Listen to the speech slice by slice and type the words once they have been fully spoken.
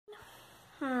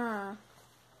And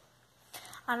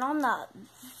I'm not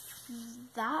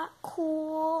that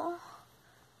cool,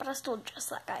 but I still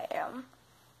dress like I am.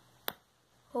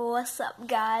 What's up,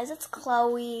 guys? It's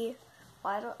Chloe.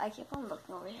 Why do I keep on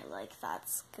looking over here like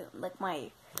that's good, like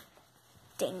my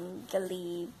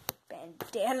dangly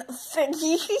bandana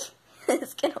thingy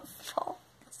is gonna fall.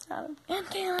 It's not a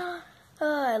bandana.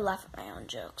 I laugh at my own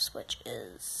jokes, which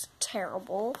is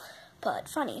terrible, but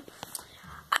funny.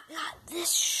 I got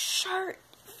this shirt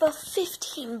for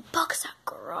 15 bucks at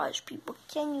Garage, people.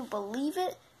 Can you believe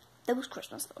it? That was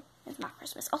Christmas, though. It's not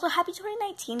Christmas. Also, happy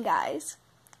 2019, guys.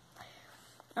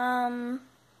 I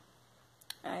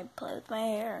play with my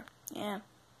hair. Yeah.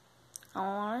 I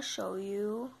want to show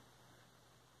you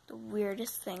the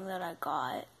weirdest thing that I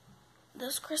got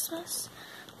this Christmas.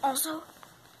 Also,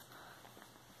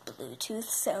 Bluetooth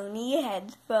Sony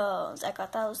headphones. I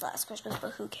got those last Christmas,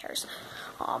 but who cares?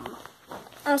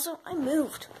 Also, I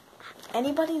moved.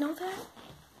 Anybody know that?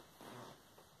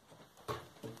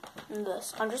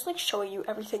 This. I'm just like showing you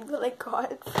everything that I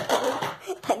got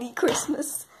for any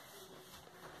Christmas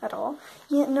at all.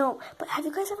 Yeah, no. But have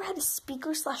you guys ever had a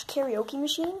speaker/karaoke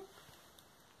machine?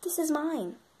 This is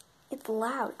mine. It's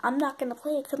loud. I'm not gonna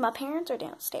play it because my parents are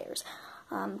downstairs.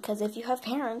 Because if you have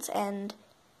parents and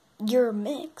you're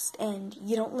mixed and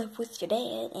you don't live with your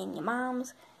dad and your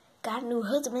mom's got a new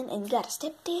husband and you got a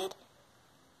stepdad,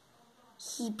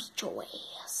 he beat your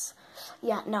ass.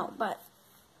 Yeah, no, but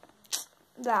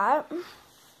that,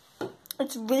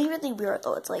 it's really, really weird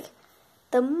though. It's like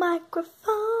the microphone.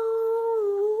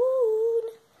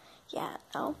 Yeah,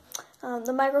 no.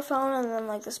 The microphone and then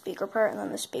like the speaker part and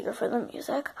then the speaker for the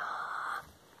music.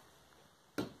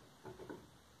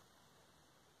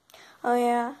 Oh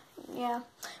yeah, yeah.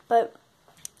 But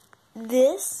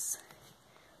this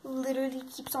literally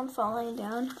keeps on falling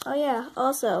down. Oh yeah,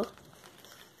 also,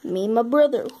 me and my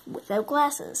brother without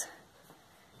glasses.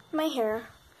 My hair.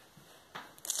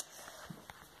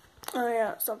 Oh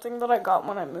yeah, something that I got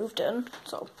when I moved in.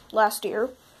 So, last year.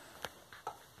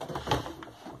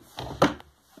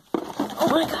 Oh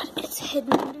my god, it's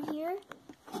hidden under here.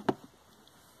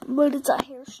 But it's a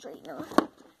hair straightener.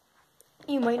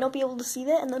 You might not be able to see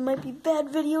that, and that might be bad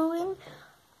videoing.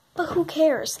 But who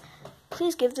cares?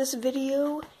 Please give this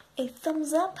video a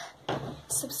thumbs up,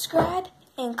 subscribe,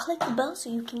 and click the bell so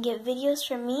you can get videos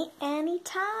from me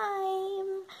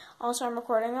anytime. Also, I'm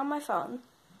recording on my phone.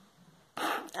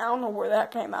 I don't know where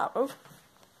that came out of.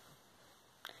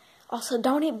 Also,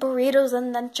 don't eat burritos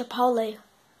and then Chipotle,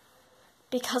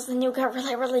 because then you'll get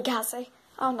really, really gassy.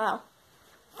 Oh no.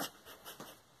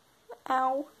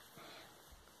 Ow.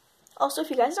 Also, if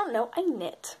you guys don't know, I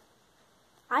knit.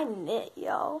 I knit,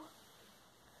 yo.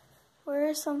 Where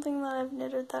is something that I've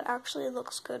knitted that actually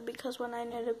looks good? Because when I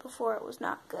knitted before, it was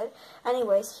not good.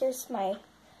 Anyways, here's my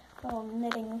little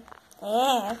knitting.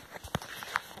 Yeah.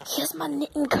 Here's my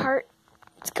knitting cart.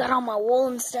 It's got all my wool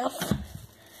and stuff.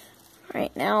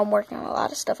 Right now, I'm working on a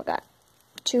lot of stuff. I got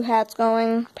 2 hats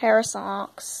going, pair of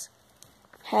socks,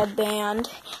 headband,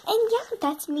 and yeah,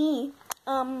 that's me.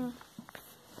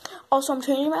 Also, I'm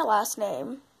changing my last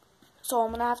name, so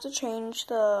I'm gonna have to change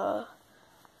the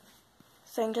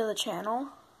thing to the channel.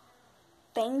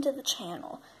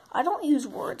 I don't use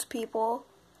words, people.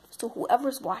 So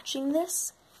whoever's watching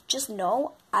this, just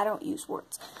know I don't use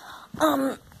words.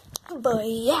 But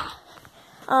yeah.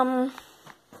 I'm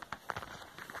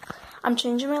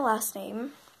changing my last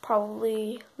name,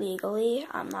 probably legally.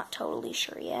 I'm not totally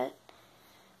sure yet.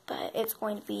 But it's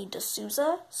going to be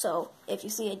D'Souza. So if you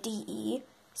see a D-E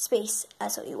space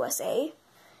S-O-U-S-A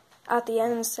at the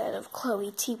end instead of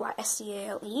Chloe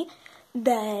T-Y-S-C-A-L-E,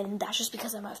 then that's just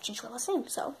because I might have changed my last name.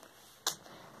 So,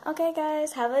 okay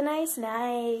guys, have a nice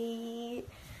night.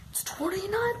 It's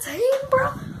 2019,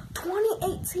 bro.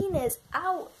 2018 is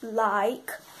out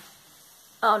like,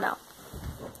 oh no.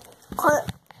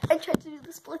 I tried to do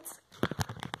the splits.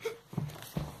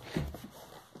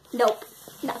 Nope,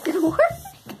 not gonna work.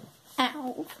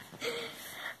 Ow.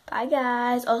 Bye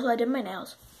guys. Also, I did my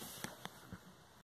nails.